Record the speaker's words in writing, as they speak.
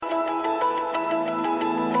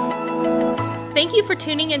Thank you for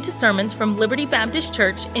tuning into sermons from Liberty Baptist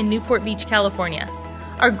Church in Newport Beach, California.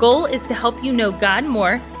 Our goal is to help you know God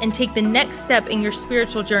more and take the next step in your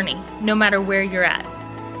spiritual journey, no matter where you're at.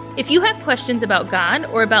 If you have questions about God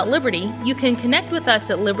or about Liberty, you can connect with us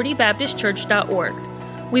at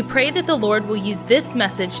libertybaptistchurch.org. We pray that the Lord will use this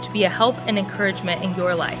message to be a help and encouragement in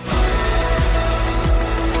your life.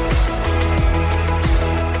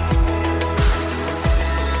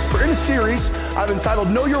 We're in a series I've entitled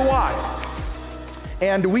Know Your Why.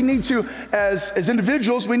 And we need to, as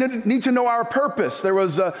individuals, we need to know our purpose. There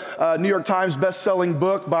was a New York Times best-selling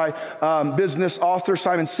book by business author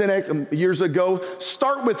Simon Sinek years ago,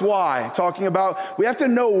 Start With Why, talking about we have to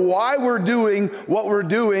know why we're doing what we're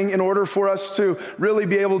doing in order for us to really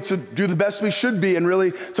be able to do the best we should be and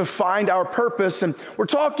really to find our purpose. And we're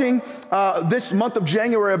talking this month of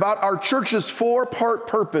January about our church's four-part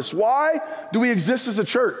purpose. Why do we exist as a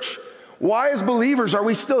church? Why, as believers, are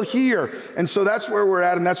we still here? And so that's where we're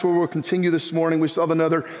at, and that's where we'll continue this morning. We still have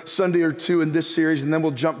another Sunday or two in this series, and then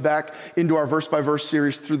we'll jump back into our verse-by-verse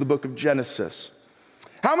series through the book of Genesis.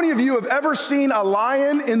 How many of you have ever seen a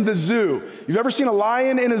lion in the zoo? You've ever seen a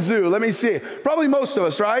lion in a zoo? Let me see. Probably most of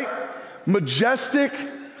us, right? Majestic,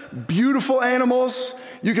 beautiful animals.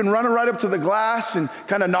 You can run right up to the glass and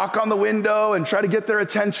kind of knock on the window and try to get their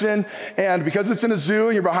attention. And because it's in a zoo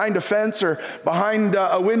and you're behind a fence or behind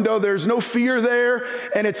a window, there's no fear there.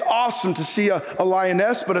 And it's awesome to see a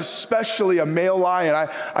lioness, but especially a male lion.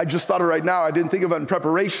 I just thought of it right now. I didn't think of it in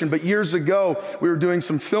preparation, but years ago, we were doing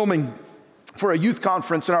some filming for a youth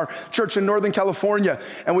conference in our church in Northern California.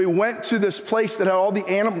 And we went to this place that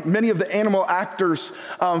had many of the animal actors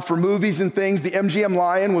for movies and things. The MGM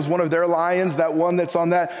lion was one of their lions. That one that's on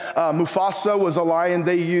that, Mufasa was a lion.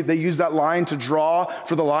 They used that lion to draw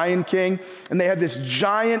for the Lion King. And they had this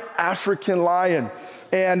giant African lion.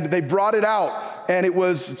 And they brought it out, and I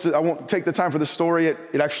won't take the time for the story.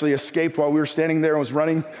 It actually escaped while we were standing there and was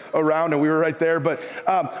running around, and we were right there. But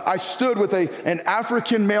I stood with an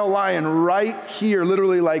African male lion right here,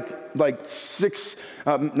 literally like not 6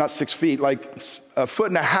 feet, like a foot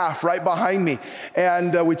and a half right behind me.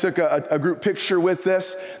 And we took a group picture with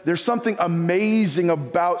this. There's something amazing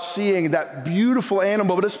about seeing that beautiful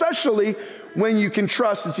animal, but especially when you can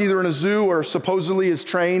trust it's either in a zoo or supposedly is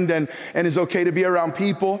trained and is okay to be around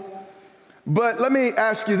people. But let me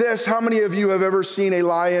ask you this, how many of you have ever seen a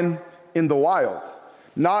lion in the wild?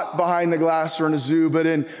 Not behind the glass or in a zoo, but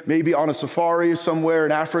maybe on a safari somewhere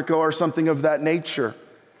in Africa or something of that nature.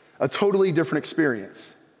 A totally different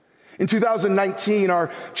experience. In 2019,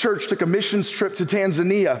 our church took a missions trip to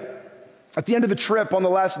Tanzania. At the end of the trip, on the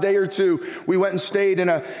last day or two, we went and stayed in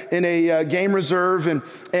a game reserve, and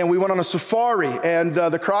we went on a safari. And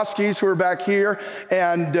the Kroskis, who are back here,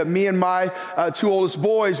 and me and my two oldest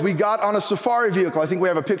boys, we got on a safari vehicle. I think we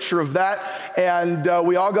have a picture of that. And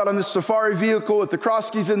we all got on this safari vehicle with the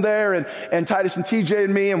Kroskis in there, and Titus and TJ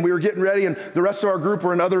and me, and we were getting ready, and the rest of our group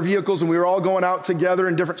were in other vehicles, and we were all going out together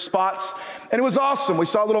in different spots. And it was awesome. We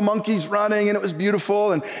saw little monkeys running, and it was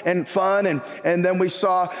beautiful and fun. And then we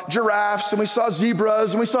saw giraffes, and we saw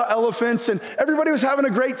zebras, and we saw elephants, and everybody was having a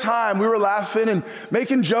great time. We were laughing and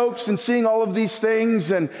making jokes and seeing all of these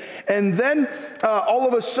things. And then all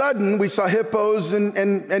of a sudden, we saw hippos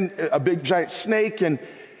and a big giant snake, and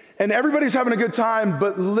everybody's having a good time,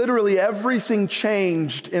 but literally everything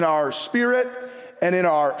changed in our spirit and in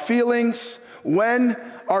our feelings when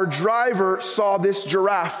our driver saw this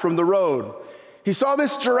giraffe from the road. He saw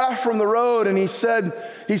this giraffe from the road, and he said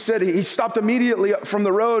he stopped immediately from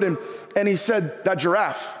the road, and he said, "That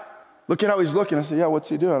giraffe, look at how he's looking." I said, "Yeah, what's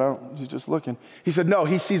he doing?" He's just looking. He said, "No,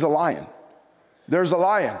 he sees a lion. There's a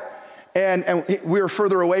lion." And we were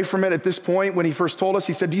further away from it at this point when he first told us.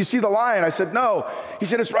 He said, "Do you see the lion?" I said, "No." He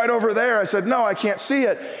said, "It's right over there." I said, "No, I can't see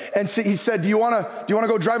it." And he said, "Do you want to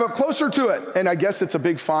go drive up closer to it?" And I guess it's a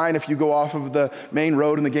big fine if you go off of the main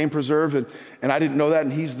road in the game preserve. And I didn't know that,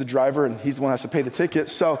 and he's the driver, and he's the one who has to pay the ticket.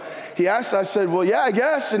 So he asked, I said, "Well, yeah, I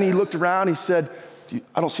guess." And he looked around, he said,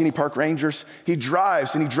 "I don't see any park rangers." He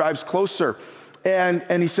drives closer. And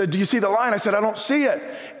he said, "Do you see the lion?" I said, "I don't see it."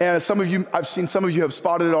 And I've seen some of you have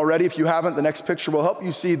spotted it already. If you haven't, the next picture will help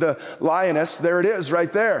you see the lioness. There it is,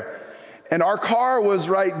 right there. And our car was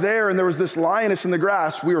right there, and there was this lioness in the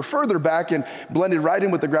grass. We were further back and blended right in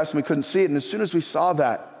with the grass, and we couldn't see it. And as soon as we saw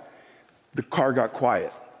that, the car got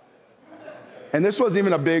quiet. And this wasn't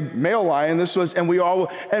even a big male lion.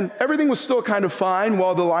 And everything was still kind of fine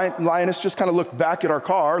while the lioness just kind of looked back at our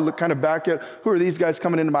car, looked kind of back at, who are these guys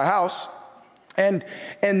coming into my house? And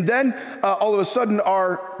then all of a sudden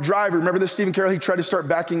our driver, remember this Stephen Carroll, he tried to start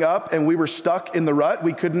backing up and we were stuck in the rut.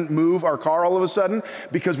 We couldn't move our car all of a sudden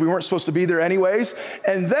because we weren't supposed to be there anyways.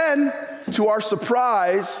 And then to our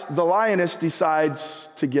surprise, the lioness decides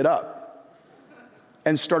to get up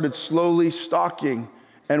and started slowly stalking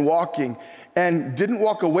and walking and didn't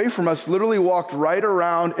walk away from us, literally walked right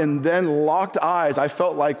around and then locked eyes. I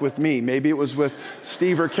felt like with me, maybe it was with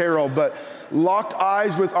Steve or Carol, but locked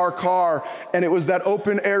eyes with our car, and it was that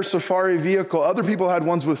open air safari vehicle. Other people had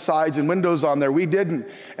ones with sides and windows on there. We didn't.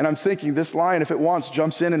 And I'm thinking, this lion, if it wants,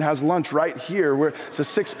 jumps in and has lunch right here, where it's a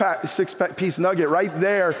six-pack piece nugget right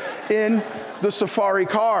there in the safari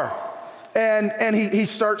car. And he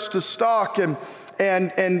starts to stalk,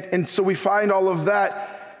 and so we find all of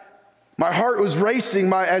that. My heart was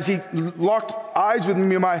racing as he locked eyes with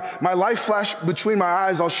me. My life flashed between my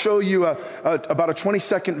eyes. I'll show you about a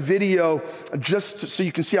 20-second video just so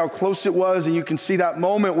you can see how close it was, and you can see that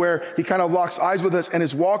moment where he kind of locks eyes with us and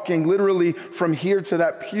is walking literally from here to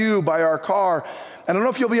that pew by our car. I don't know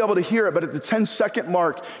if you'll be able to hear it, but at the 10-second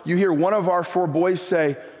mark, you hear one of our 4 boys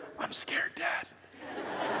say, "I'm scared, Dad."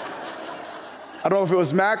 I don't know if it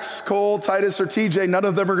was Max, Cole, Titus, or TJ. None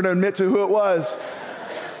of them are going to admit to who it was.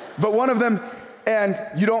 But one of them, and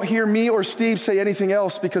you don't hear me or Steve say anything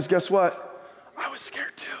else because guess what? I was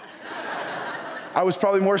scared too. I was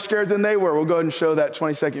probably more scared than they were. We'll go ahead and show that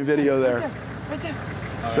 20-second video there. Right there.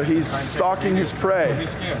 So he's stalking his prey,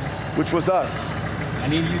 which was us. I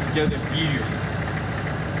need you to get the videos.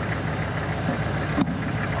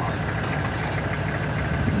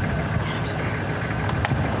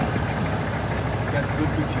 Got good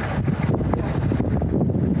pictures.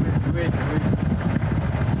 Wait.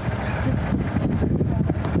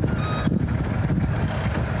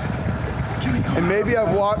 And maybe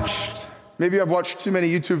I've watched too many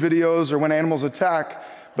YouTube videos or when animals attack,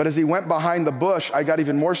 but as he went behind the bush, I got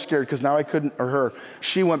even more scared because now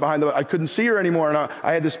she went behind I couldn't see her anymore. And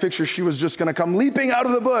I had this picture, she was just gonna come leaping out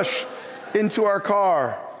of the bush into our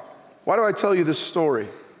car. Why do I tell you this story?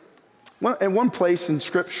 In one place in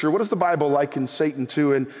Scripture, what does the Bible liken Satan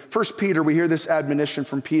to? In 1 Peter, we hear this admonition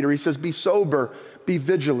from Peter. He says, be sober, be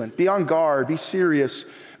vigilant, be on guard, be serious,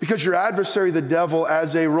 because your adversary, the devil,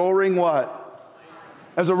 as a roaring what?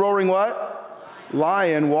 As a roaring what?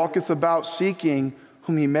 Lion walketh about seeking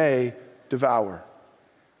whom he may devour.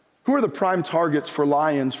 Who are the prime targets for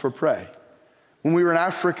lions for prey? When we were in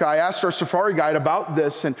Africa, I asked our safari guide about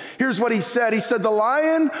this, and here's what he said. He said, the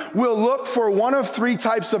lion will look for one of 3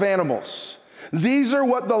 types of animals. These are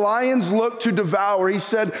what the lions look to devour. He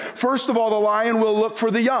said, first of all, the lion will look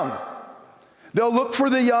for the young. They'll look for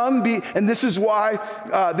the young, and this is why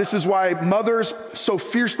mothers so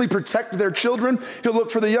fiercely protect their children. He'll look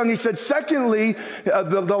for the young. He said, secondly,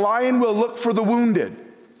 the lion will look for the wounded.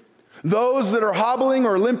 Those that are hobbling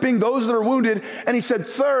or limping, those that are wounded. And he said,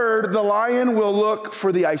 third, the lion will look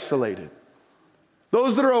for the isolated.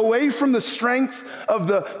 Those that are away from the strength of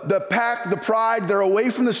the pack, the pride, they're away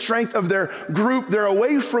from the strength of their group, they're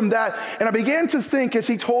away from that. And I began to think as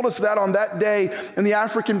he told us that on that day in the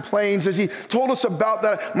African plains, as he told us about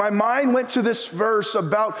that, my mind went to this verse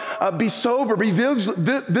about be sober, be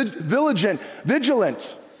vigilant.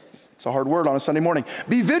 It's a hard word on a Sunday morning.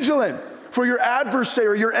 Be vigilant. For your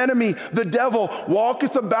adversary, your enemy, the devil,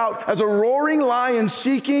 walketh about as a roaring lion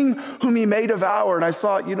seeking whom he may devour. And I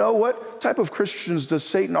thought, you know, what type of Christians does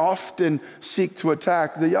Satan often seek to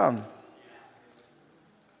attack? The young.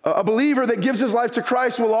 A believer that gives his life to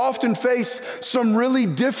Christ will often face some really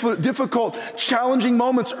difficult, challenging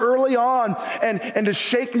moments early on and to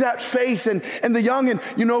shake that faith and the young. And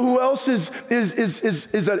you know who else is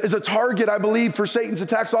a target, I believe, for Satan's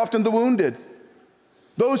attacks? Often the wounded.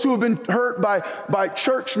 Those who have been hurt by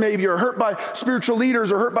church maybe, or hurt by spiritual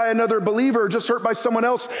leaders, or hurt by another believer, or just hurt by someone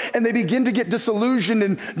else, and they begin to get disillusioned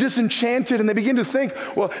and disenchanted, and they begin to think,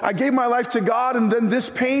 well, I gave my life to God, and then this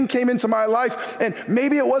pain came into my life, and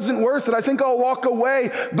maybe it wasn't worth it. I think I'll walk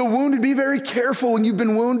away. The wounded, be very careful when you've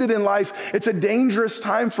been wounded in life. It's a dangerous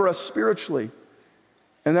time for us spiritually.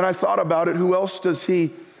 And then I thought about it. Who else does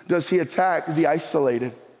he attack? The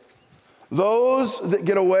isolated. Those that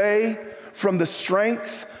get away from the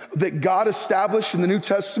strength that God established in the New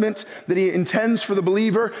Testament that he intends for the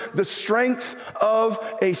believer, the strength of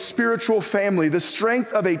a spiritual family, the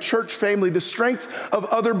strength of a church family, the strength of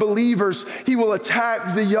other believers. He will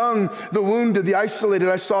attack the young, the wounded, the isolated.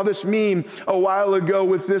 I saw this meme a while ago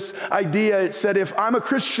with this idea. It said, if I'm a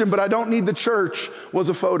Christian but I don't need the church, was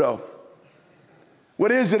a photo.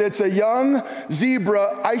 What is it? It's a young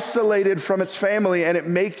zebra isolated from its family, and it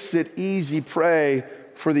makes it easy prey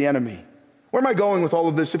for the enemy. Where am I going with all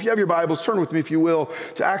of this? If you have your Bibles, turn with me, if you will,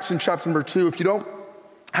 to Acts in chapter number 2. If you don't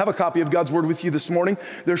have a copy of God's Word with you this morning,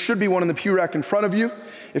 there should be one in the pew rack in front of you.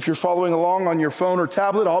 If you're following along on your phone or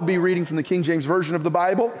tablet, I'll be reading from the King James Version of the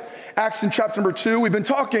Bible. Acts in chapter number 2. We've been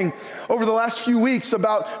talking over the last few weeks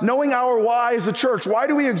about knowing our why as a church. Why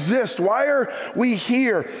do we exist? Why are we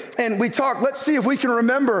here? And we talked, let's see if we can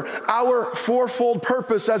remember our fourfold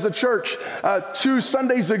purpose as a church. 2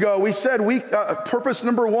 Sundays ago, we said purpose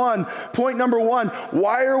number 1, point number 1,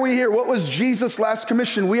 why are we here? What was Jesus' last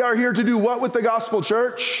commission? We are here to do what with the gospel,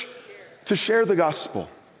 church? To share the gospel.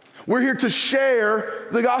 We're here to share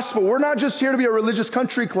the gospel. We're not just here to be a religious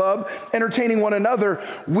country club entertaining one another.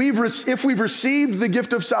 If we've received the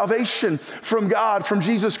gift of salvation from God, from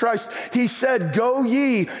Jesus Christ, he said, go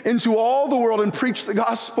ye into all the world and preach the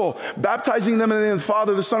gospel, baptizing them in the name of the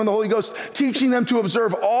Father, the Son, and the Holy Ghost, teaching them to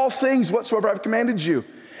observe all things whatsoever I've commanded you.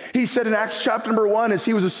 He said in Acts chapter number 1, as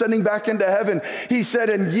he was ascending back into heaven, he said,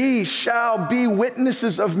 and ye shall be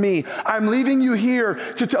witnesses of me. I'm leaving you here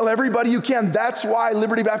to tell everybody you can. That's why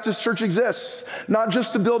Liberty Baptist Church exists. Not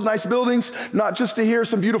just to build nice buildings, not just to hear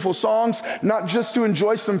some beautiful songs, not just to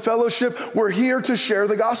enjoy some fellowship. We're here to share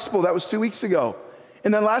the gospel. That was 2 weeks ago.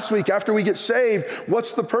 And then last week, after we get saved,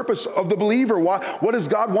 what's the purpose of the believer? What does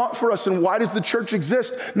God want for us, and why does the church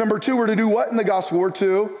exist? Number 2, we're to do what in the gospel? We're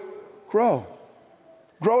to grow.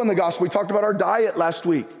 Grow in the gospel. We talked about our diet last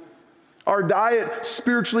week. Our diet,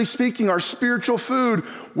 spiritually speaking, our spiritual food,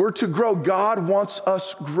 we're to grow. God wants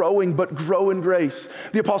us growing, but grow in grace.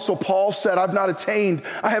 The Apostle Paul said, I've not attained,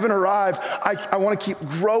 I haven't arrived. I want to keep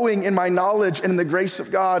growing in my knowledge and in the grace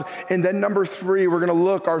of God. And then number 3, we're going to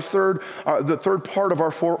look, the third part of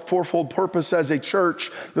our fourfold purpose as a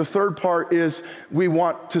church. The third part is we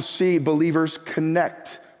want to see believers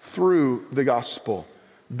connect through the gospel,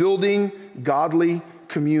 building godly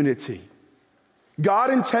community.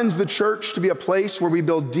 God intends the church to be a place where we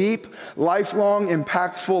build deep, lifelong,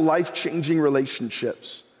 impactful, life-changing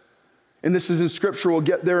relationships. And this is in Scripture. We'll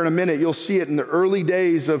get there in a minute. You'll see it in the early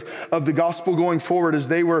days of the gospel going forward as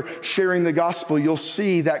they were sharing the gospel. You'll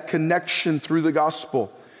see that connection through the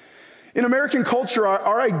gospel. In American culture,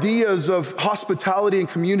 our ideas of hospitality and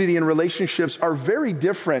community and relationships are very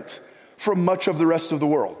different from much of the rest of the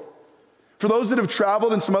world. For those that have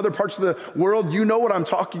traveled in some other parts of the world, you know what I'm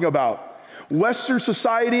talking about. Western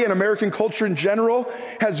society and American culture in general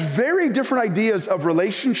has very different ideas of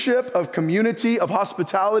relationship, of community, of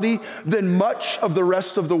hospitality than much of the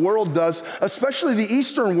rest of the world does, especially the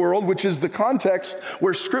Eastern world, which is the context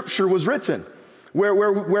where Scripture was written,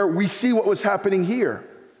 where we see what was happening here.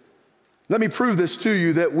 Let me prove this to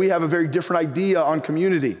you, that we have a very different idea on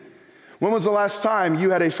community. When was the last time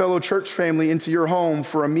you had a fellow church family into your home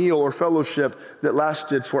for a meal or fellowship that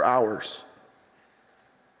lasted for hours?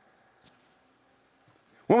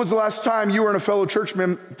 When was the last time you were in a fellow church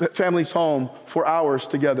family's home for hours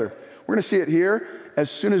together? We're going to see it here.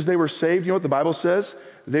 As soon as they were saved, you know what the Bible says?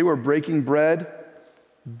 They were breaking bread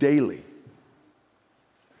daily.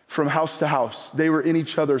 From house to house. They were in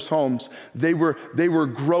each other's homes. They were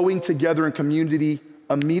growing together in community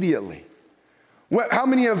immediately. How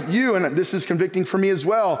many of you, and this is convicting for me as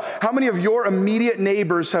well, how many of your immediate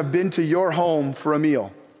neighbors have been to your home for a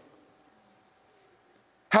meal?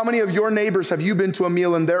 How many of your neighbors have you been to a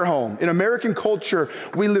meal in their home? In American culture,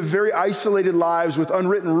 we live very isolated lives with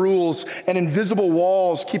unwritten rules and invisible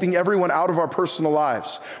walls keeping everyone out of our personal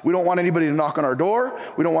lives. We don't want anybody to knock on our door.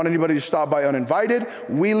 We don't want anybody to stop by uninvited.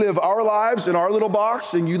 We live our lives in our little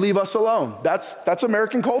box and you leave us alone. That's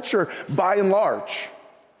American culture by and large.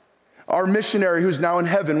 Our missionary, who's now in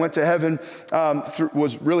heaven, went to heaven,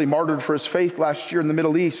 was really martyred for his faith last year in the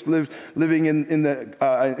Middle East, living in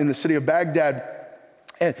the city of Baghdad.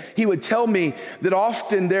 And he would tell me that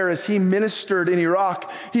often there, as he ministered in Iraq,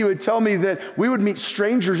 he would tell me that we would meet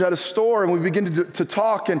strangers at a store and we'd begin to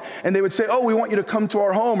talk and they would say, oh, we want you to come to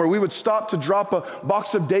our home. Or we would stop to drop a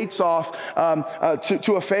box of dates off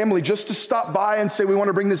to a family just to stop by and say, we want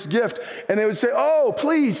to bring this gift. And they would say, oh,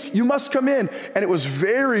 please, you must come in. And it was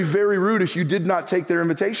very, very rude if you did not take their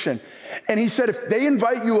invitation. And he said, if they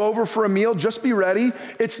invite you over for a meal, just be ready.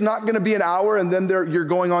 It's not going to be an hour and then you're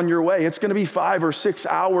going on your way. It's going to be 5 or 6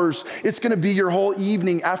 hours. It's going to be your whole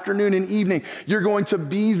evening, afternoon and evening. You're going to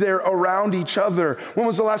be there around each other. When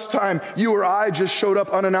was the last time you or I just showed up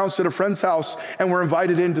unannounced at a friend's house and were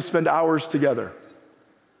invited in to spend hours together?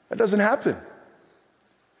 That doesn't happen.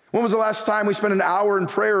 When was the last time we spent an hour in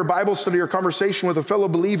prayer or Bible study or conversation with a fellow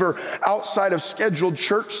believer outside of scheduled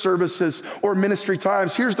church services or ministry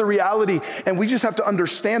times? Here's the reality, and we just have to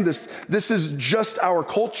understand this. This is just our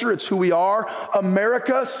culture. It's who we are.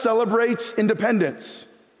 America celebrates independence.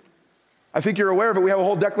 I think you're aware of it. We have a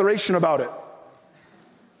whole declaration about it.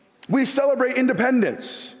 We celebrate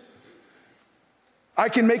independence. I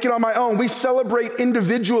can make it on my own. We celebrate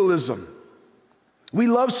individualism. We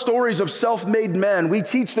love stories of self-made men. We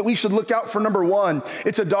teach that we should look out for number one.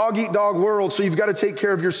 It's a dog-eat-dog world, so you've got to take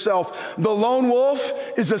care of yourself. The lone wolf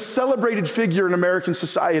is a celebrated figure in American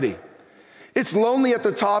society. It's lonely at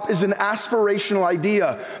the top is an aspirational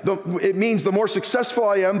idea. It means the more successful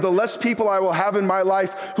I am, the less people I will have in my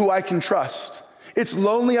life who I can trust. It's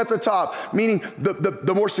lonely at the top, meaning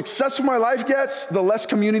the more successful my life gets, the less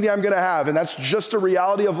community I'm going to have. And that's just a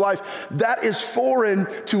reality of life. That is foreign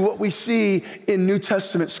to what we see in New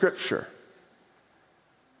Testament scripture.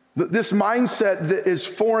 This mindset that is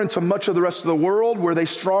foreign to much of the rest of the world, where they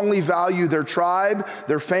strongly value their tribe,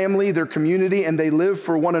 their family, their community, and they live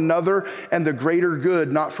for one another and the greater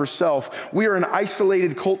good, not for self. We are an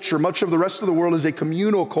isolated culture. Much of the rest of the world is a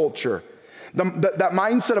communal culture. That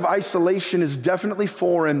mindset of isolation is definitely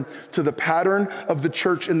foreign to the pattern of the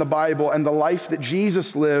church in the Bible and the life that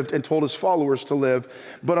Jesus lived and told his followers to live.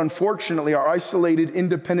 But unfortunately, our isolated,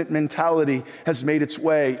 independent mentality has made its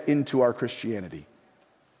way into our Christianity.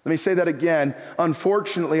 Let me say that again.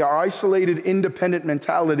 Unfortunately, our isolated, independent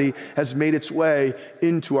mentality has made its way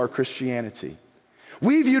into our Christianity.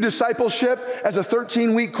 We view discipleship as a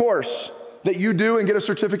 13-week course that you do and get a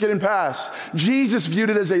certificate and pass. Jesus viewed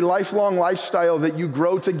it as a lifelong lifestyle that you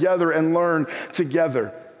grow together and learn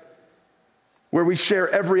together, where we share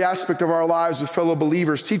every aspect of our lives with fellow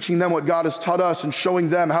believers, teaching them what God has taught us and showing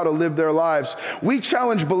them how to live their lives. We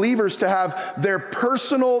challenge believers to have their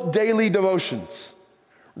personal daily devotions.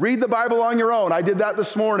 Read the Bible on your own. I did that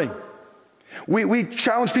this morning. We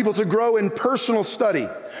challenge people to grow in personal study.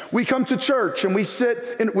 We come to church and we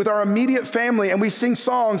sit with our immediate family and we sing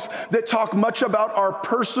songs that talk much about our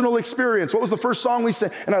personal experience. What was the first song we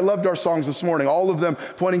sang? And I loved our songs this morning, all of them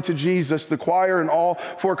pointing to Jesus, the choir and all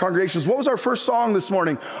four congregations. What was our first song this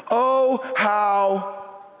morning? Oh,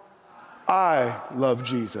 how I love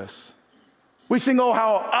Jesus. We sing, oh,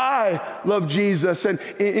 how I love Jesus, and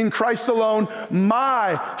in Christ alone,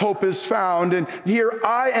 my hope is found, and here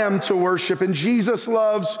I am to worship, and Jesus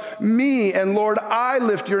loves me, and Lord, I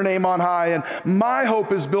lift your name on high, and my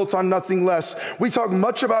hope is built on nothing less. We talk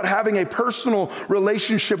much about having a personal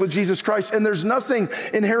relationship with Jesus Christ, and there's nothing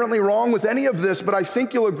inherently wrong with any of this, but I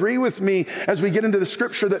think you'll agree with me as we get into the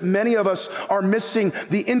scripture that many of us are missing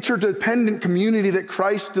the interdependent community that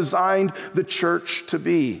Christ designed the church to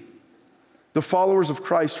be. The followers of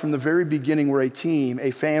Christ from the very beginning were a team,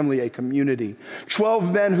 a family, a community.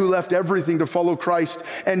 12 men who left everything to follow Christ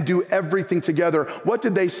and do everything together. What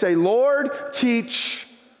did they say? Lord, teach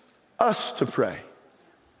us to pray.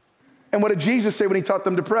 And what did Jesus say when he taught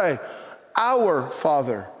them to pray? Our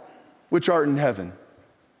Father, which art in heaven,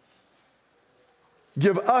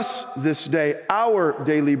 give us this day our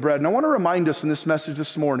daily bread. And I want to remind us in this message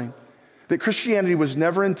this morning that Christianity was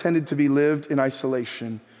never intended to be lived in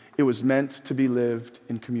isolation. It was meant to be lived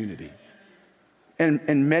in community. And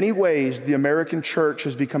in many ways, the American church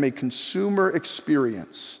has become a consumer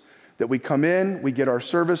experience that we come in, we get our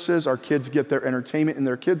services, our kids get their entertainment in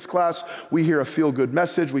their kids' class, we hear a feel-good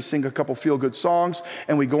message, we sing a couple feel-good songs,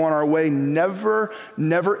 and we go on our way, never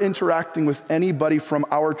interacting with anybody from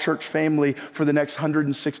our church family for the next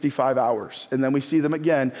 165 hours. And then we see them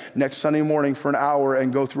again next Sunday morning for an hour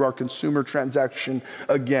and go through our consumer transaction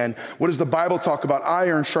again. What does the Bible talk about?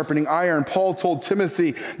 Iron sharpening iron. Paul told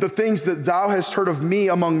Timothy, the things that thou hast heard of me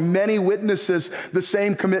among many witnesses, the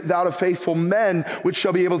same commit thou to faithful men, which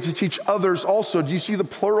shall be able to teach others also. Do you see the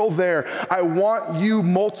plural there? I want you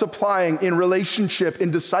multiplying in relationship,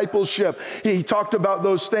 in discipleship. He talked about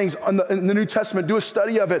those things in the New Testament. Do a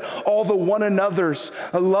study of it. All the one another's.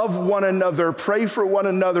 Love one another. Pray for one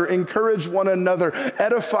another. Encourage one another.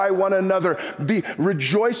 Edify one another.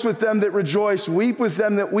 Rejoice with them that rejoice. Weep with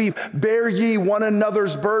them that weep. Bear ye one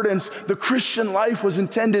another's burdens. The Christian life was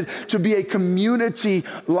intended to be a community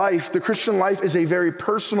life. The Christian life is a very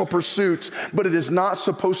personal pursuit, but it is not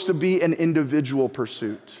supposed to be an individual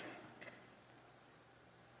pursuit.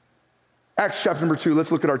 Acts chapter number 2,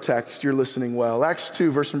 let's look at our text. You're listening well. Acts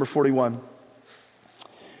 2, verse number 41.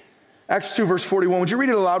 Acts 2, verse 41. Would you read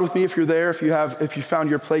it aloud with me if you're there, if you found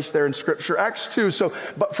your place there in Scripture? Acts 2.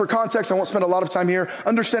 But for context, I won't spend a lot of time here.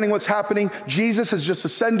 Understanding what's happening, Jesus has just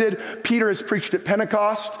ascended. Peter has preached at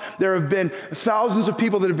Pentecost. There have been thousands of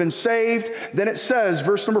people that have been saved. Then it says,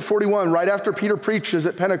 verse number 41, right after Peter preaches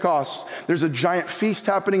at Pentecost, there's a giant feast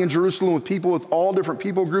happening in Jerusalem with people with all different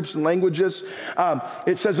people groups and languages.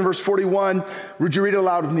 It says in verse 41, would you read it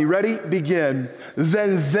aloud with me? Ready? Begin.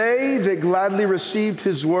 Then they that gladly received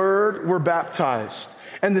his word were baptized.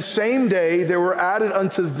 And the same day there were added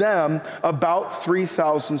unto them about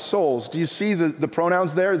 3,000 souls. Do you see the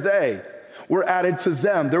pronouns there? They were added to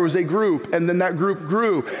them. There was a group, and then that group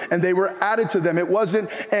grew, and they were added to them. It wasn't,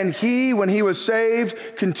 and he, when he was saved,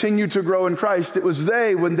 continued to grow in Christ. It was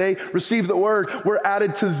they, when they received the word, were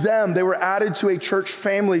added to them. They were added to a church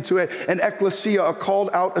family, to an ecclesia, a called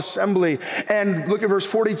out assembly. And look at verse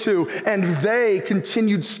 42. And they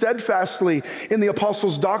continued steadfastly in the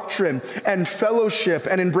apostles' doctrine and fellowship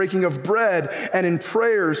and in breaking of bread and in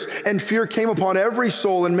prayers. And fear came upon every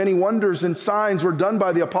soul, and many wonders and signs were done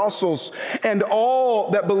by the apostles. And all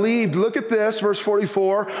that believed, look at this, verse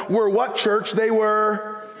 44, were what, church? They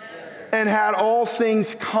were and had all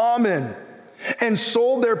things common, and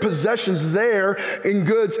sold their possessions there in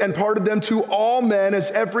goods and parted them to all men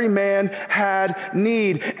as every man had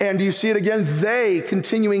need. And you see it again, they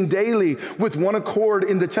continuing daily with one accord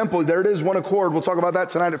in the temple. There it is, one accord. We'll talk about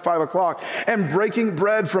that tonight at 5 o'clock. And breaking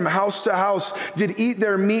bread from house to house, did eat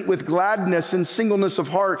their meat with gladness and singleness of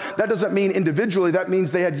heart. That doesn't mean individually, that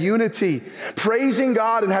means they had unity. Praising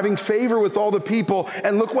God and having favor with all the people.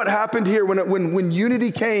 And look what happened here when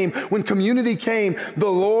unity came, when community came, the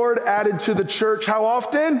Lord added to the church, how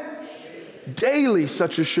often? Daily,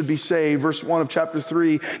 such as should be saved. Verse 1 of chapter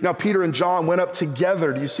 3. Now Peter and John went up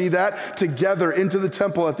together. Do you see that? Together into the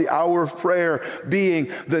temple at the hour of prayer,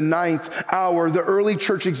 being the 9th hour. The early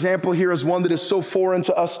church example here is one that is so foreign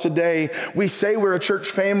to us today. We say we're a church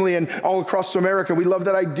family and all across America. We love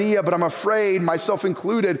that idea, but I'm afraid, myself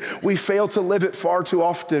included, we fail to live it far too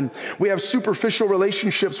often. We have superficial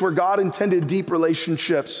relationships where God intended deep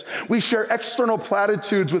relationships. We share external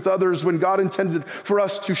platitudes with others when God intended for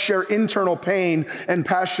us to share internal pain and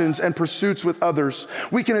passions and pursuits with others.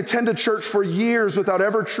 We can attend a church for years without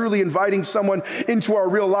ever truly inviting someone into our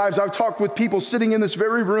real lives. I've talked with people sitting in this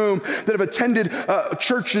very room that have attended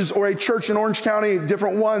churches or a church in Orange County,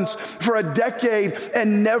 different ones, for a decade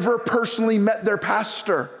and never personally met their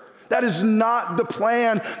pastor. That is not the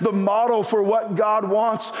plan, the model for what God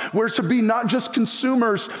wants. We're to be not just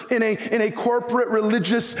consumers in a corporate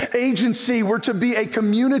religious agency. We're to be a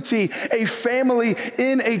community, a family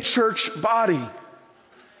in a church body.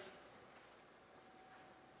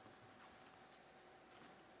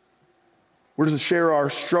 We're to share our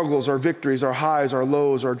struggles, our victories, our highs, our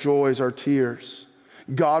lows, our joys, our tears.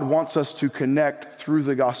 God wants us to connect through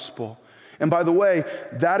the gospel. And by the way,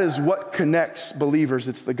 that is what connects believers.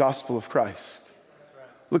 It's the gospel of Christ.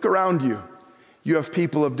 Look around you. You have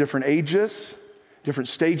people of different ages, different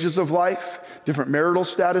stages of life, different marital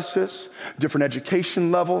statuses, different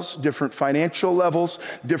education levels, different financial levels,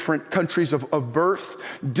 different countries of birth,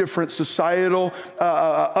 different societal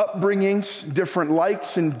upbringings, different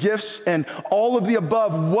likes and gifts, and all of the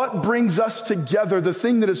above. What brings us together, the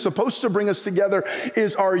thing that is supposed to bring us together,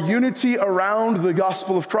 is our unity around the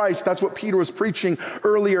gospel of Christ. That's what Peter was preaching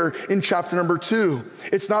earlier in chapter number 2.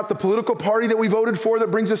 It's not the political party that we voted for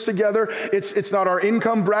that brings us together. It's not our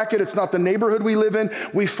income bracket. It's not the neighborhood we live in.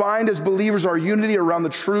 We find as believers our unity around the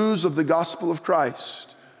truths of the gospel of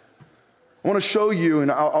Christ. I want to show you,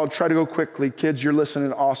 and I'll try to go quickly. Kids, you're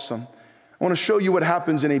listening, awesome. I want to show you what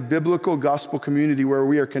happens in a biblical gospel community where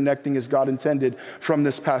we are connecting as God intended from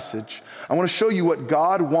this passage. I want to show you what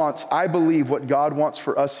God wants, I believe what God wants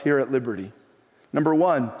for us here at Liberty. Number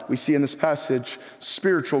 1, we see in this passage,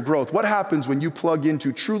 spiritual growth. What happens when you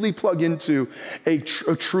truly plug into a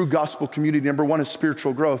true gospel community? Number 1 is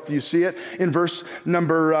spiritual growth. Do you see it in verse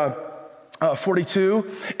number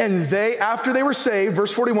 42? And they, after they were saved,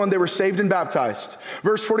 verse 41, they were saved and baptized.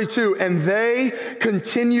 Verse 42, and they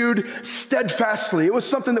continued steadfastly. It was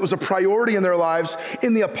something that was a priority in their lives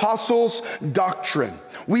in the apostles' doctrine.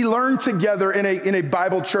 We learn together in a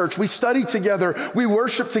Bible church. We study together. We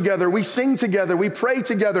worship together. We sing together. We pray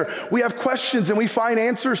together. We have questions and we find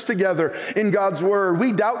answers together in God's word.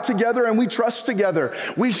 We doubt together and we trust together.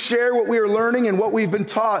 We share what we are learning and what we've been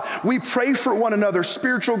taught. We pray for one another.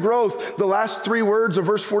 Spiritual growth. The last 3 words of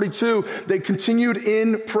verse 42, they continued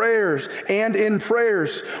in prayers and in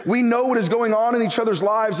prayers. We know what is going on in each other's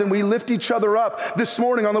lives and we lift each other up. This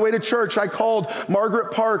morning on the way to church, I called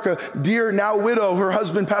Margaret Park, a dear now widow. Her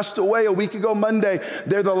husband passed away a week ago Monday.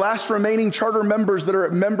 They're the last remaining charter members that are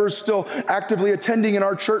members still actively attending in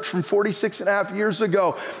our church from 46 and a half years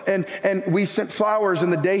ago. And we sent flowers,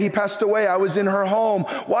 and the day he passed away, I was in her home.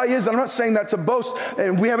 Why is that? I'm not saying that to boast,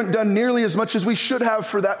 and we haven't done nearly as much as we should have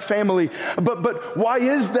for that family. But why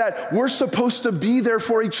is that? We're supposed to be there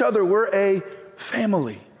for each other. We're a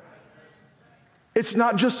family. It's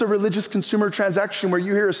not just a religious consumer transaction where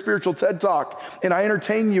you hear a spiritual TED Talk and I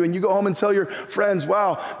entertain you and you go home and tell your friends,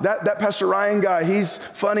 wow, that Pastor Ryan guy, he's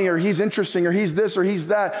funny or he's interesting or he's this or he's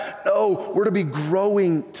that. No, we're to be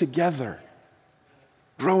growing together.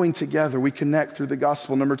 Growing together. We connect through the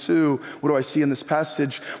gospel. Number two, what do I see in this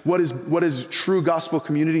passage? What is true gospel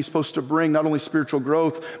community supposed to bring? Not only spiritual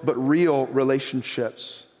growth, but real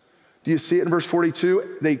relationships. Do you see it in verse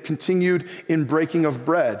 42? They continued in breaking of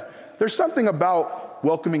bread. There's something about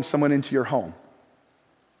welcoming someone into your home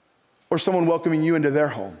or someone welcoming you into their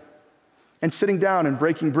home and sitting down and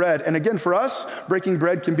breaking bread. And again, for us, breaking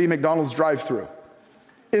bread can be McDonald's drive-thru.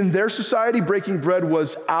 In their society, breaking bread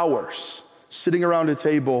was hours, sitting around a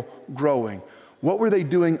table, growing. What were they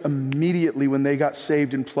doing immediately when they got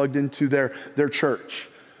saved and plugged into their church?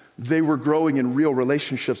 They were growing in real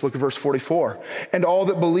relationships. Look at verse 44. And all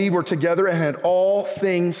that believed were together and had all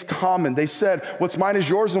things common. They said, what's mine is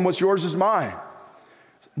yours and what's yours is mine.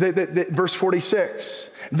 Verse 46,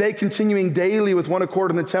 they continuing daily with one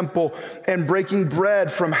accord in the temple and breaking bread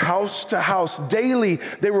from house to house. Daily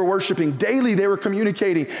they were worshiping. Daily they were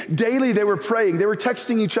communicating. Daily they were praying. They were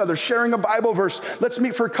texting each other, sharing a Bible verse. Let's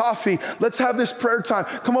meet for coffee. Let's have this prayer time.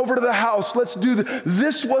 Come over to the house. Let's do this.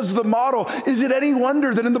 This was the model. Is it any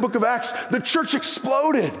wonder that in the book of Acts, the church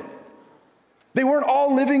exploded? They weren't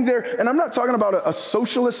all living there, and I'm not talking about a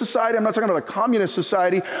socialist society, I'm not talking about a communist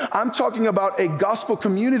society, I'm talking about a gospel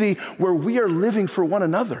community where we are living for one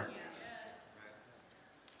another.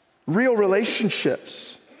 Real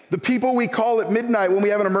relationships. The people we call at midnight when we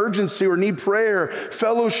have an emergency or need prayer,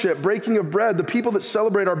 fellowship, breaking of bread, the people that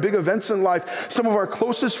celebrate our big events in life, some of our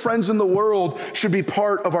closest friends in the world should be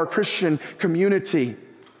part of our Christian community.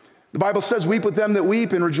 The Bible says, weep with them that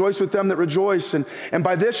weep and rejoice with them that rejoice. And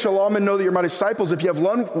by this shall all men know that you're my disciples if you have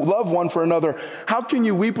love one for another. How can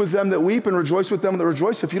you weep with them that weep and rejoice with them that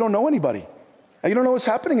rejoice if you don't know anybody? You don't know what's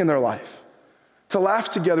happening in their life. To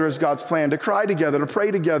laugh together is God's plan, to cry together, to pray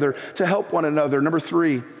together, to help one another. Number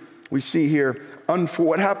three, we see here,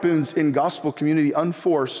 what happens in gospel community,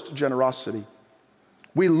 unforced generosity.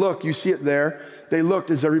 We look, you see it there. They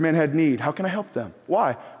looked as every man had need. How can I help them?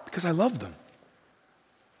 Why? Because I love them.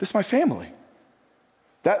 This is my family.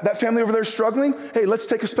 That family over there struggling, hey, let's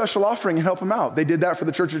take a special offering and help them out. They did that for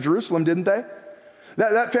the church of Jerusalem, didn't they?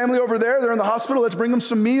 That family over there, they're in the hospital, let's bring them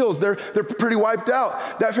some meals. They're pretty wiped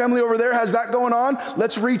out. That family over there has that going on.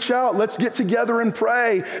 Let's reach out. Let's get together and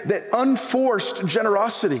pray. That unforced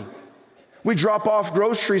generosity. We drop off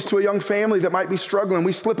groceries to a young family that might be struggling.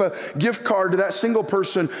 We slip a gift card to that single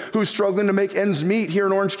person who's struggling to make ends meet here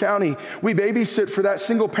in Orange County. We babysit for that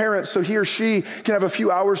single parent so he or she can have a few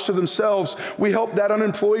hours to themselves. We help that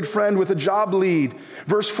unemployed friend with a job lead.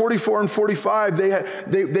 Verse 44 and 45,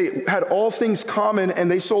 they had all things common and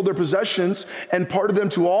they sold their possessions and parted them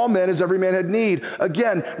to all men as every man had need.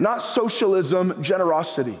 Again, not socialism,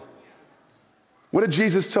 generosity. What did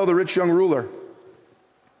Jesus tell the rich young ruler?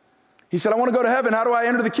 He said, I want to go to heaven. How do I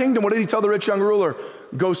enter the kingdom? What did he tell the rich young ruler?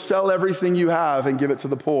 Go sell everything you have and give it to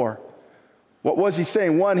the poor. What was he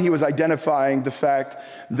saying? One, he was identifying the fact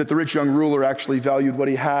that the rich young ruler actually valued what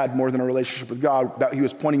he had more than a relationship with God. That he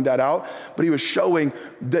was pointing that out, but he was showing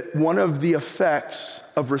that one of the effects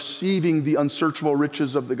of receiving the unsearchable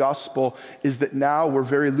riches of the gospel is that now we're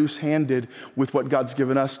very loose-handed with what God's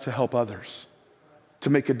given us to help others, to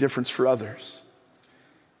make a difference for others.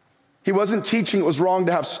 He wasn't teaching it was wrong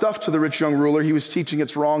to have stuff to the rich young ruler. He was teaching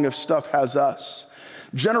it's wrong if stuff has us.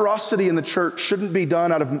 Generosity in the church shouldn't be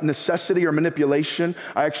done out of necessity or manipulation.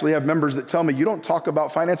 I actually have members that tell me, you don't talk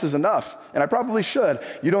about finances enough. And I probably should.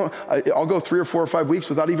 I'll go 3 or 4 or 5 weeks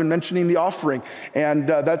without even mentioning the offering. And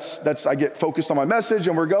that's I get focused on my message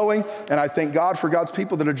and we're going. And I thank God for God's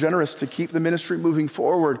people that are generous to keep the ministry moving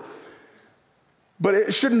forward. But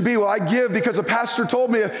it shouldn't be, well, I give because a pastor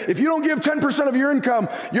told me, if you don't give 10% of your income,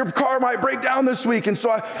 your car might break down this week. And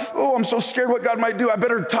so I'm so scared what God might do. I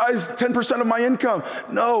better tithe 10% of my income.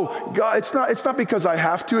 No, God, it's not because I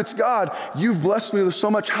have to, it's God. You've blessed me with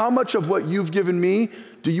so much. How much of what you've given me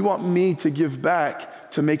do you want me to give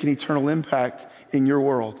back to make an eternal impact in your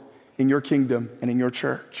world, in your kingdom, and in your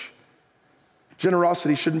church?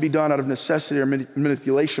 Generosity shouldn't be done out of necessity or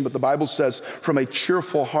manipulation, but the Bible says from a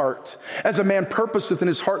cheerful heart. As a man purposeth in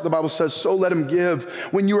his heart, the Bible says, so let him give.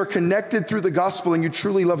 When you are connected through the gospel and you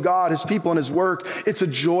truly love God, his people, and his work, it's a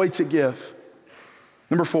joy to give.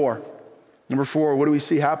 Number four, what do we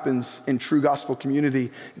see happens in true gospel community?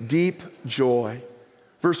 Deep joy.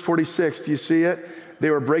 Verse 46, do you see it? They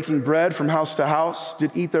were breaking bread from house to house, did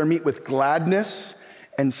eat their meat with gladness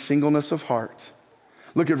and singleness of heart.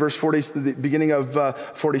 Look at verse 40, the beginning of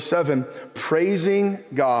 47, praising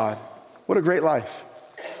God. What a great life.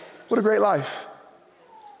 What a great life.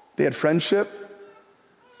 They had friendship,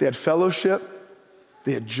 they had fellowship,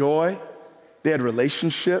 they had joy, they had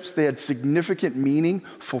relationships, they had significant meaning,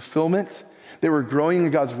 fulfillment. They were growing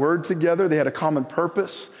in God's word together. They had a common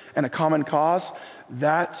purpose and a common cause.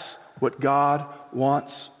 That's what God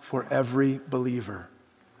wants for every believer.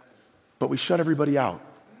 But we shut everybody out.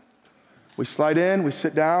 We slide in, we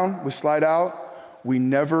sit down, we slide out. We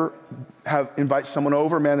never invite someone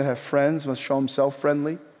over. A man that has friends must show himself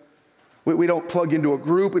friendly. We don't plug into a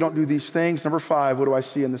group. We don't do these things. Number 5, what do I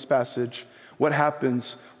see in this passage? What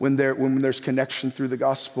happens when there's connection through the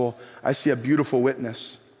gospel? I see a beautiful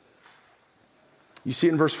witness. You see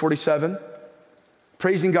it in verse 47.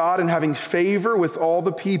 Praising God and having favor with all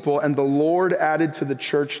the people, and the Lord added to the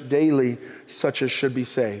church daily such as should be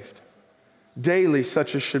saved. Daily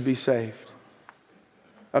such as should be saved.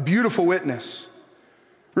 A beautiful witness.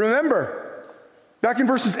 Remember, back in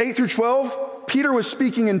verses 8 through 12, Peter was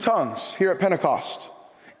speaking in tongues here at Pentecost.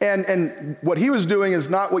 And what he was doing is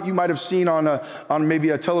not what you might have seen on maybe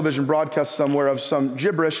a television broadcast somewhere of some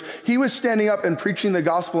gibberish. He was standing up and preaching the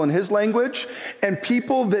gospel in his language, and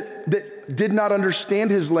people that did not understand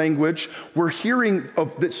his language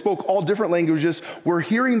that spoke all different languages were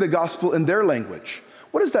hearing the gospel in their language.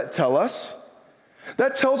 What does that tell us?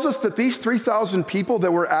 That tells us that these 3,000 people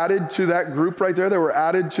that were added to that group right there, that were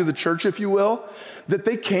added to the church, if you will, that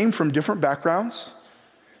they came from different backgrounds.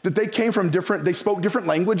 That they spoke different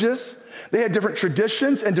languages. They had different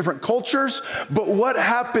traditions and different cultures. But what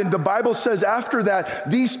happened, the Bible says after that,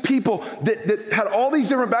 these people that had all these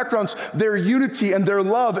different backgrounds, their unity and their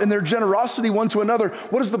love and their generosity one to another,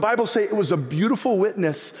 what does the Bible say? It was a beautiful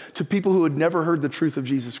witness to people who had never heard the truth of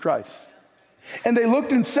Jesus Christ. And they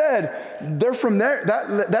looked and said, they're from there,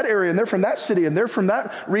 that area, and they're from that city, and they're from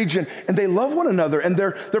that region, and they love one another, and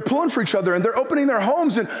they're pulling for each other, and they're opening their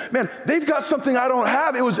homes, and man, they've got something I don't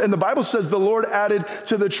have. And the Bible says the Lord added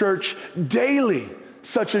to the church daily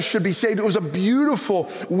such as should be saved. It was a beautiful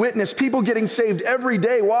witness. People getting saved every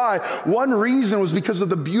day. Why? One reason was because of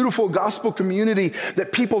the beautiful gospel community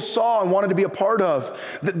that people saw and wanted to be a part of.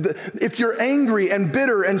 If you're angry and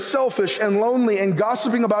bitter and selfish and lonely and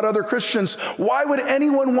gossiping about other Christians, why would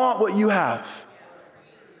anyone want what you have?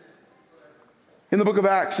 In the book of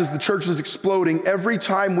Acts, as the church is exploding, every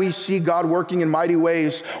time we see God working in mighty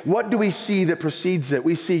ways, what do we see that precedes it?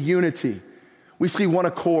 We see unity. We see one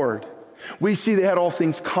accord. We see they had all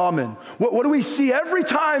things common. What do we see every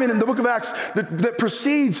time in the book of Acts that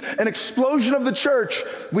precedes an explosion of the church?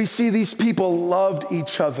 We see these people loved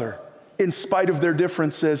each other in spite of their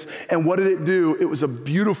differences. And what did it do? It was a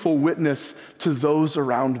beautiful witness to those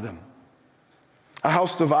around them. A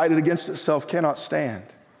house divided against itself cannot stand.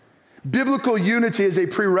 Biblical unity is a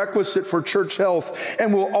prerequisite for church health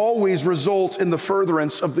and will always result in the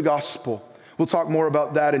furtherance of the gospel. We'll talk more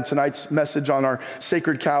about that in tonight's message on our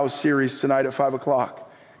Sacred Cows series tonight at 5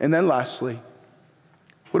 o'clock. And then lastly,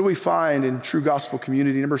 what do we find in true gospel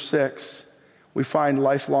community? Number 6, we find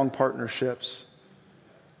lifelong partnerships.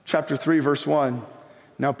 Chapter 3, verse 1.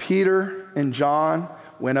 Now Peter and John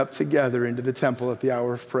went up together into the temple at the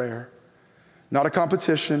hour of prayer. Not a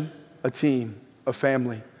competition, a team, a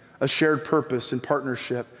family, a shared purpose and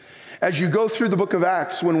partnership. As you go through the book of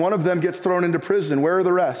Acts, when one of them gets thrown into prison, where are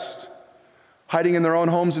the rest? Hiding in their own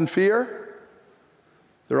homes in fear?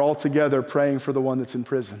 They're all together praying for the one that's in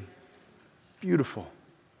prison. Beautiful,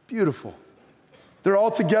 beautiful. They're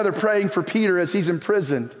all together praying for Peter as he's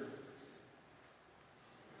imprisoned.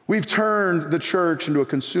 We've turned the church into a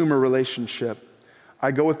consumer relationship.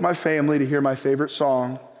 I go with my family to hear my favorite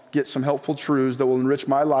song, get some helpful truths that will enrich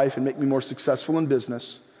my life and make me more successful in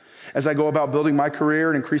business. As I go about building my career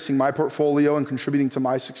and increasing my portfolio and contributing to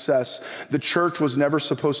my success, the church was never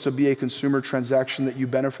supposed to be a consumer transaction that you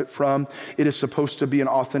benefit from. It is supposed to be an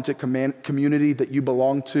authentic community that you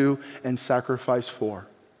belong to and sacrifice for.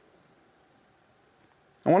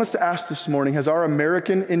 I want us to ask this morning, has our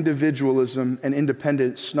American individualism and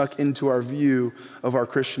independence snuck into our view of our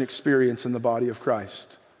Christian experience in the body of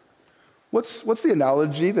Christ? What's the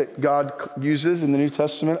analogy that God uses in the New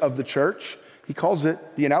Testament of the church? He calls it,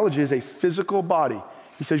 the analogy is a physical body.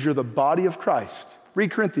 He says you're the body of Christ.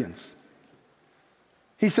 Read Corinthians.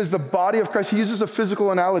 He says the body of Christ. He uses a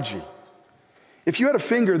physical analogy. If you had a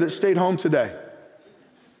finger that stayed home today,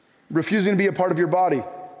 refusing to be a part of your body,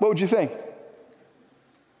 what would you think?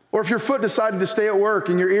 Or if your foot decided to stay at work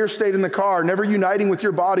and your ear stayed in the car, never uniting with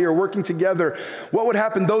your body or working together, what would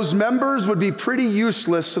happen? Those members would be pretty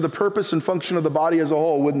useless to the purpose and function of the body as a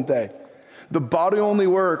whole, wouldn't they? The body only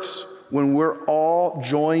works when we're all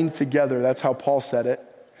joined together. That's how Paul said it.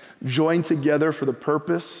 Joined together for the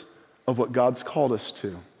purpose of what God's called us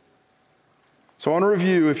to. So I want to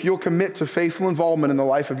review, if you'll commit to faithful involvement in the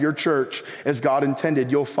life of your church as God intended,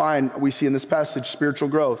 you'll find, we see in this passage, spiritual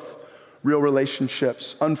growth, real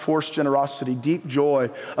relationships, unforced generosity, deep joy,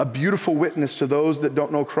 a beautiful witness to those that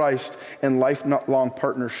don't know Christ, and lifelong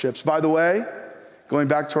partnerships. By the way, going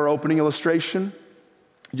back to our opening illustration,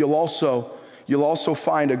 you'll also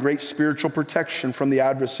find a great spiritual protection from the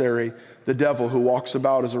adversary, the devil, who walks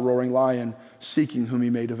about as a roaring lion, seeking whom he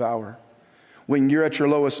may devour. When you're at your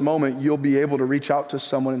lowest moment, you'll be able to reach out to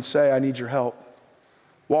someone and say, I need your help.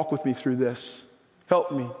 Walk with me through this.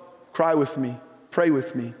 Help me. Cry with me. Pray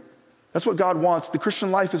with me. That's what God wants. The Christian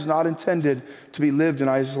life is not intended to be lived in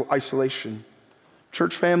isolation.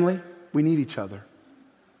 Church family, we need each other.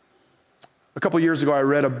 A couple years ago, I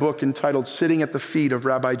read a book entitled Sitting at the Feet of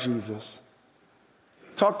Rabbi Jesus.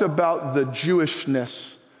 It talked about the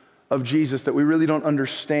Jewishness of Jesus that we really don't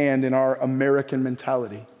understand in our American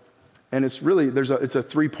mentality. And it's really, it's a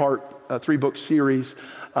three-book series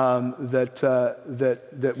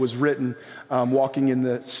that was written, walking in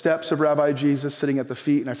the steps of Rabbi Jesus, sitting at the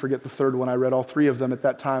feet, and I forget the third one. I read all three of them at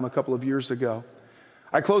that time a couple of years ago.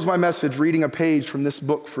 I close my message reading a page from this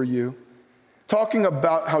book for you, talking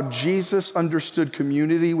about how Jesus understood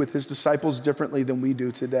community with his disciples differently than we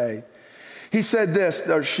do today. He said this,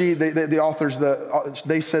 the authors,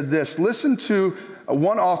 they said this: listen to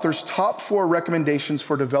one author's top 4 recommendations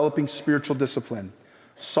for developing spiritual discipline: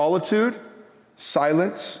 solitude,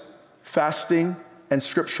 silence, fasting, and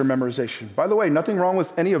scripture memorization. By the way, nothing wrong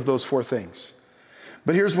with any of those 4 things.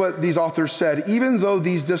 But here's what these authors said. Even though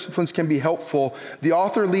these disciplines can be helpful, the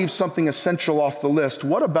author leaves something essential off the list.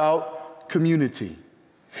 What about community?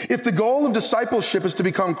 If the goal of discipleship is to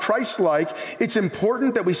become Christ-like, it's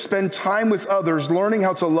important that we spend time with others, learning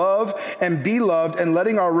how to love and be loved, and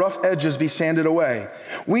letting our rough edges be sanded away.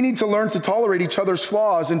 We need to learn to tolerate each other's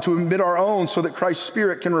flaws and to admit our own so that Christ's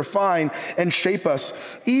Spirit can refine and shape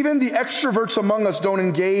us. Even the extroverts among us don't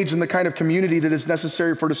engage in the kind of community that is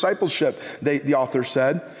necessary for discipleship, the author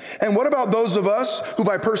said. And what about those of us who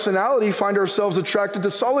by personality find ourselves attracted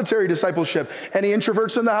to solitary discipleship? Any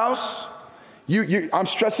introverts in the house? I'm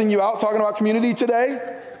stressing you out talking about community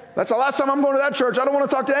today? That's the last time I'm going to that church. I don't want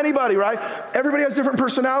to talk to anybody, right? Everybody has different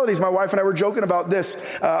personalities. My wife and I were joking about this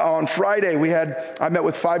on Friday. I met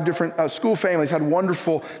with 5 different school families, had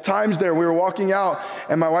wonderful times there. We were walking out,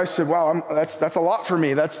 and my wife said, wow, that's a lot for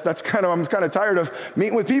me. I'm kind of tired of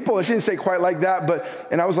meeting with people. And she didn't say quite like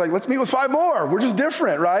that, and I was like, let's meet with 5 more. We're just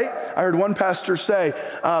different, right? I heard one pastor say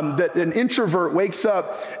that an introvert wakes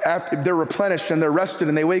up after they're replenished and they're rested,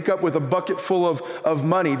 and they wake up with a bucket full of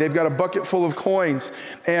money. They've got a bucket full of coins.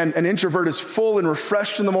 And an introvert is full and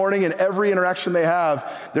refreshed in the morning, and every interaction they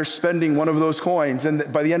have, they're spending one of those coins.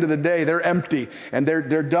 And by the end of the day, they're empty and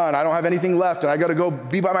they're done. I don't have anything left, and I got to go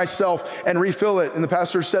be by myself and refill it. And the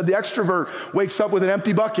pastor said the extrovert wakes up with an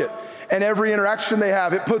empty bucket, and every interaction they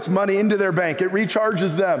have, it puts money into their bank. It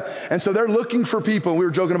recharges them. And so they're looking for people. We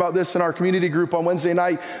were joking about this in our community group on Wednesday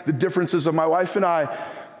night, the differences of my wife and I.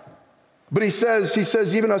 But he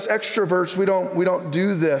says, even us extroverts, we don't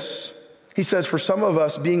do this. He says, for some of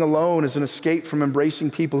us, being alone is an escape from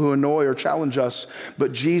embracing people who annoy or challenge us.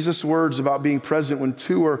 But Jesus' words about being present when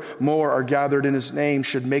 2 or more are gathered in his name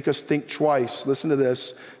should make us think twice. Listen to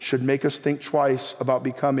this. Should make us think twice about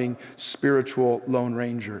becoming spiritual lone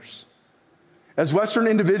rangers. As Western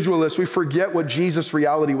individualists, we forget what Jesus'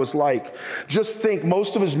 reality was like. Just think,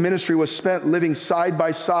 most of his ministry was spent living side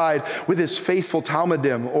by side with his faithful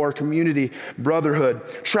Talmudim, or community brotherhood,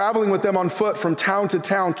 traveling with them on foot from town to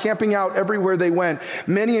town, camping out everywhere they went.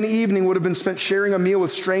 Many an evening would have been spent sharing a meal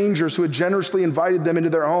with strangers who had generously invited them into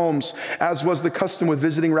their homes, as was the custom with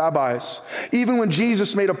visiting rabbis. Even when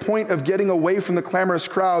Jesus made a point of getting away from the clamorous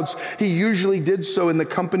crowds, he usually did so in the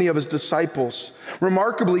company of his disciples.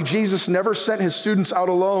 Remarkably, Jesus never sent his students out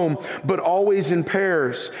alone, but always in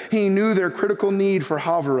pairs. He knew their critical need for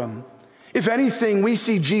Havarim. If anything, we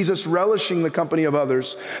see Jesus relishing the company of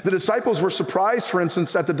others. The disciples were surprised, for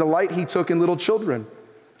instance, at the delight he took in little children.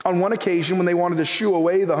 On one occasion, when they wanted to shoo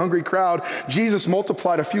away the hungry crowd, Jesus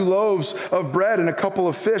multiplied a few loaves of bread and a couple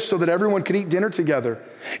of fish so that everyone could eat dinner together.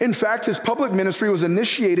 In fact, his public ministry was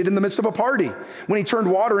initiated in the midst of a party, when he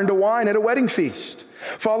turned water into wine at a wedding feast.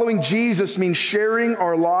 Following Jesus means sharing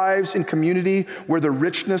our lives in community where the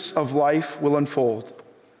richness of life will unfold.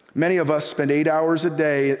 Many of us spend 8 hours a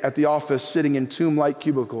day at the office sitting in tomb-like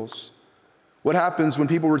cubicles. What happens when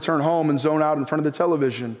people return home and zone out in front of the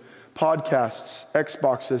television? Podcasts,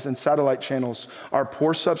 Xboxes, and satellite channels are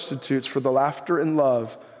poor substitutes for the laughter and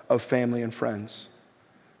love of family and friends.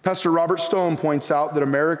 Pastor Robert Stone points out that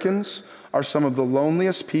Americans are some of the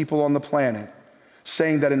loneliest people on the planet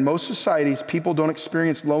saying that in most societies, people don't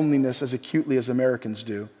experience loneliness as acutely as Americans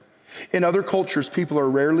do. In other cultures, people are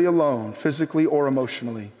rarely alone, physically or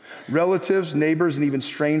emotionally. Relatives, neighbors, and even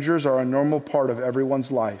strangers are a normal part of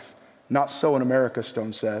everyone's life. Not so in America,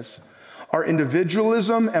 Stone says. Our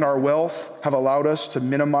individualism and our wealth have allowed us to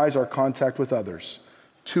minimize our contact with others,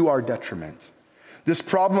 to our detriment. This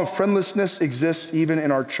problem of friendlessness exists even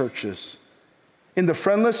in our churches. In the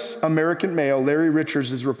Friendless American Mail, Larry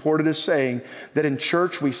Richards is reported as saying that in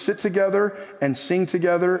church we sit together and sing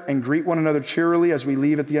together and greet one another cheerily as we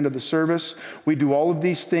leave at the end of the service. We do all of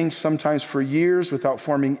these things sometimes for years without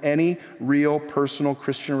forming any real personal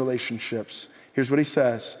Christian relationships. Here's what he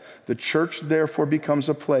says: the church therefore becomes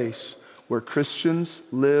a place where Christians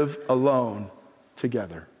live alone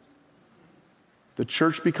together. The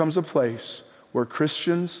church becomes a place where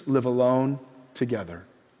Christians live alone together.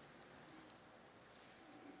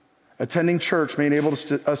 Attending church may enable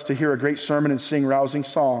us to hear a great sermon and sing rousing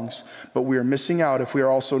songs, but we are missing out if we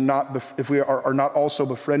are not also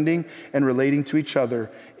befriending and relating to each other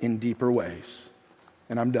in deeper ways.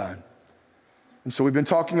 And I'm done. And so we've been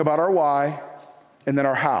talking about our why and then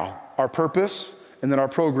our how, our purpose and then our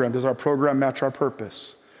program. Does our program match our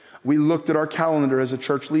purpose? We looked at our calendar as a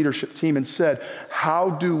church leadership team and said, how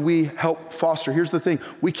do we help foster? Here's the thing,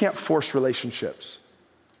 we can't force relationships.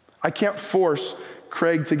 I can't force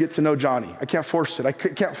Craig to get to know Johnny. I can't force it. I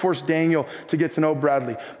can't force Daniel to get to know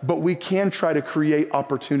Bradley. But we can try to create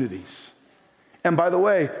opportunities. And by the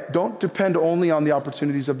way, don't depend only on the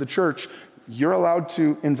opportunities of the church. You're allowed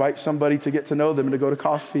to invite somebody to get to know them and to go to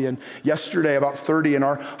coffee. And yesterday, about 30 in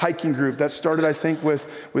our hiking group, that started, I think,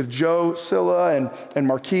 with Joe, Scylla, and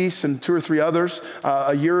Marquise, and 2 or 3 others.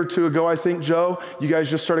 A year or 2 ago, I think, Joe, you guys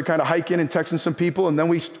just started kind of hiking and texting some people. And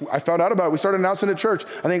then I found out about it. We started announcing at church.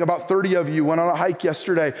 I think about 30 of you went on a hike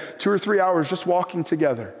yesterday, 2 or 3 hours just walking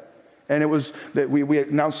together. And it was that we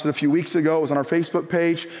announced it a few weeks ago. It was on our Facebook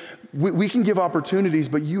page. We can give opportunities,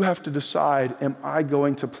 but you have to decide, am I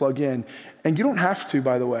going to plug in? And you don't have to,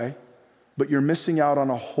 by the way, but you're missing out on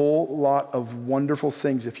a whole lot of wonderful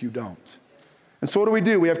things if you don't. And so what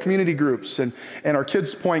do? We have community groups and our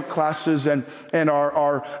Kids Point classes and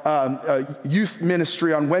our youth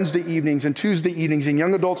ministry on Wednesday evenings and Tuesday evenings and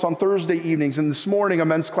young adults on Thursday evenings. And this morning, a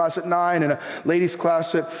men's class at 9 and a ladies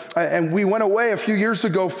class and we went away a few years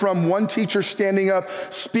ago from one teacher standing up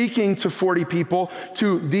speaking to 40 people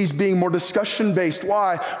to these being more discussion-based.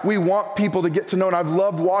 Why? We want people to get to know, and I've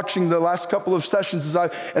loved watching the last couple of sessions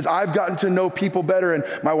as I've gotten to know people better. And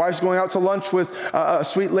my wife's going out to lunch with a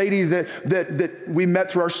sweet lady that we met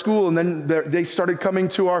through our school, and then they started coming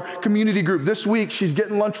to our community group. This week, she's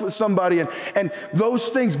getting lunch with somebody, and those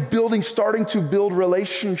things starting to build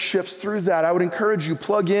relationships through that. I would encourage you,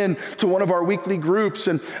 plug in to one of our weekly groups,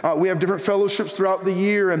 and we have different fellowships throughout the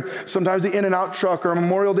year, and sometimes the In-N-Out truck or a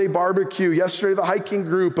Memorial Day barbecue. Yesterday, the hiking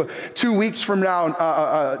group. 2 weeks from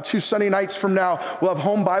now, 2 Sunday nights from now, we'll have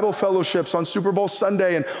home Bible fellowships on Super Bowl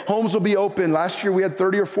Sunday, and homes will be open. Last year, we had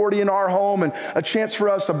 30 or 40 in our home, and a chance for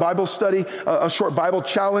us, a Bible study, a short Bible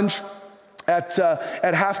challenge at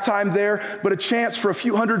halftime there, but a chance for a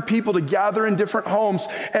few hundred people to gather in different homes.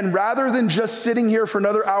 And rather than just sitting here for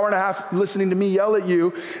another hour and a half listening to me yell at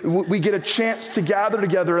you, we get a chance to gather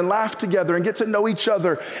together and laugh together and get to know each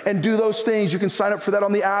other and do those things. You can sign up for that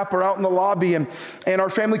on the app or out in the lobby. And our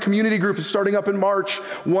family community group is starting up in March,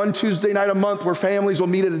 one Tuesday night a month, where families will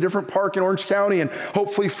meet at a different park in Orange County and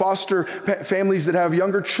hopefully foster families that have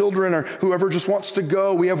younger children or whoever just wants to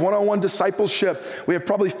go. We have one-on-one discipleship. We have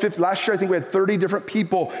probably last year I think we had 30 different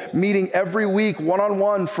people meeting every week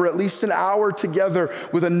one-on-one for at least an hour together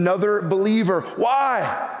with another believer.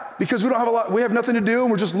 Why? Because we have nothing to do and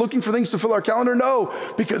we're just looking for things to fill our calendar? No,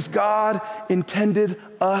 because God intended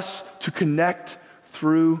us to connect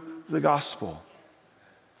through the gospel.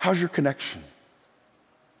 How's your connection?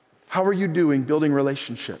 How are you doing building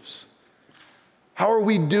relationships? How are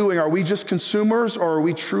we doing? Are we just consumers, or are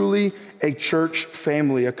we truly a church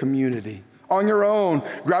family, a community? On your own,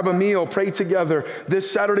 grab a meal, pray together.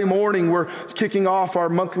 This Saturday morning, we're kicking off our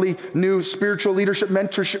monthly new spiritual leadership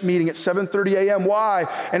mentorship meeting at 7:30 a.m. Why?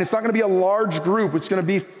 And it's not going to be a large group. It's going to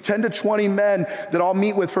be 10 to 20 men that I'll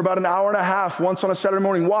meet with for about an hour and a half once on a Saturday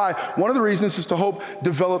morning. Why? One of the reasons is to help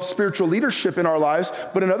develop spiritual leadership in our lives,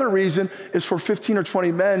 but another reason is for 15 or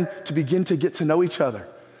 20 men to begin to get to know each other.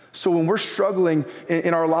 So when we're struggling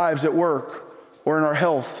in our lives at work or in our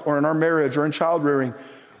health or in our marriage or in child rearing,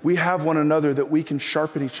 we have one another that we can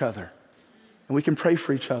sharpen each other, and we can pray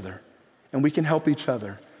for each other, and we can help each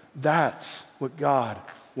other. That's what God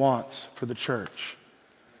wants for the church.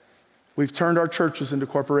 We've turned our churches into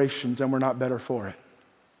corporations, and we're not better for it.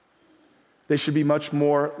 They should be much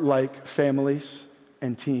more like families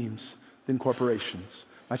and teams than corporations.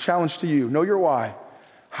 My challenge to you, know your why.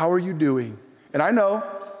 How are you doing? And I know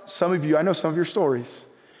some of your stories.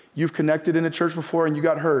 You've connected in a church before and you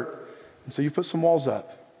got hurt. And so you put some walls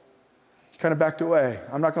up. You kind of backed away.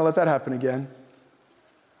 I'm not going to let that happen again.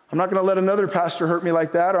 I'm not going to let another pastor hurt me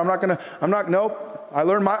like that. Or nope. I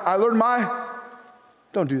learned my,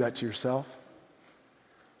 don't do that to yourself.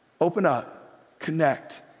 Open up,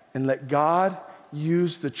 connect, and let God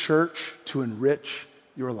use the church to enrich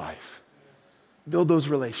your life. Build those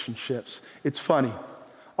relationships. It's funny.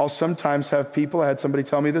 I'll sometimes have people, I had somebody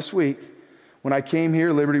tell me this week, when I came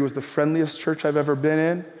here, Liberty was the friendliest church I've ever been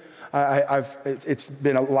in. It's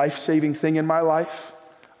been a life-saving thing in my life.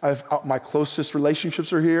 My closest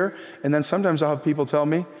relationships are here. And then sometimes I'll have people tell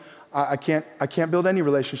me, I can't build any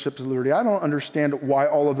relationships with Liberty. I don't understand why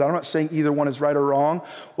all of that. I'm not saying either one is right or wrong.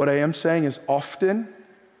 What I am saying is often,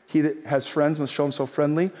 he that has friends must show himself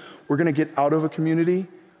friendly. We're going to get out of a community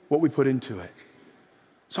what we put into it.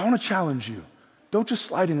 So I want to challenge you. Don't just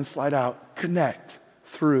slide in and slide out. Connect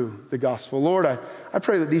through the gospel. Lord, I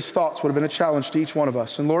pray that these thoughts would have been a challenge to each one of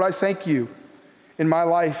us. And Lord, I thank you in my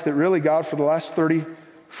life that really, God, for the last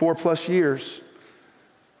 34 plus years,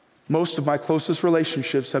 most of my closest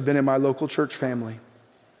relationships have been in my local church family.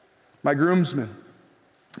 My groomsmen,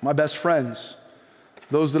 my best friends,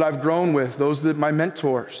 those that I've grown with, those that my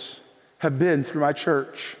mentors have been through my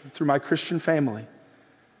church, through my Christian family.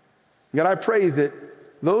 God, I pray that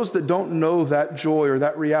those that don't know that joy or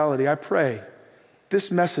that reality, I pray this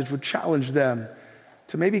message would challenge them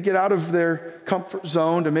to maybe get out of their comfort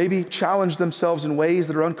zone, to maybe challenge themselves in ways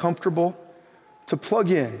that are uncomfortable, to plug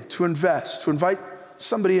in, to invest, to invite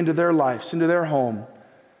somebody into their lives, into their home,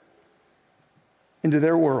 into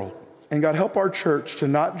their world. And God, help our church to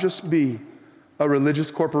not just be a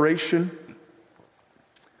religious corporation,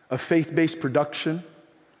 a faith-based production,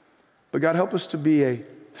 but God, help us to be a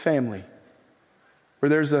family where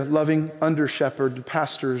there's a loving under-shepherd,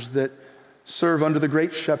 pastors that serve under the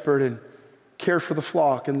great shepherd and care for the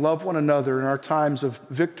flock and love one another in our times of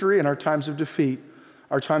victory and our times of defeat,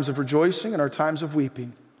 our times of rejoicing and our times of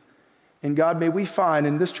weeping. And God, may we find,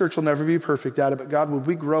 and this church will never be perfect at it, but God, would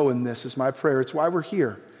we grow in this is my prayer. It's why we're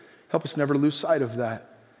here. Help us never lose sight of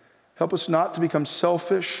that. Help us not to become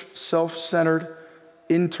selfish, self-centered,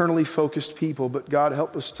 internally focused people, but God,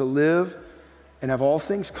 help us to live and have all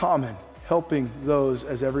things common, helping those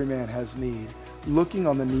as every man has need. Looking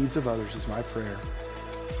on the needs of others is my prayer.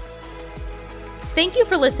 Thank you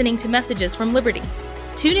for listening to Messages from Liberty.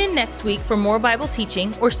 Tune in next week for more Bible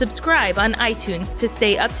teaching or subscribe on iTunes to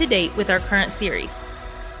stay up to date with our current series.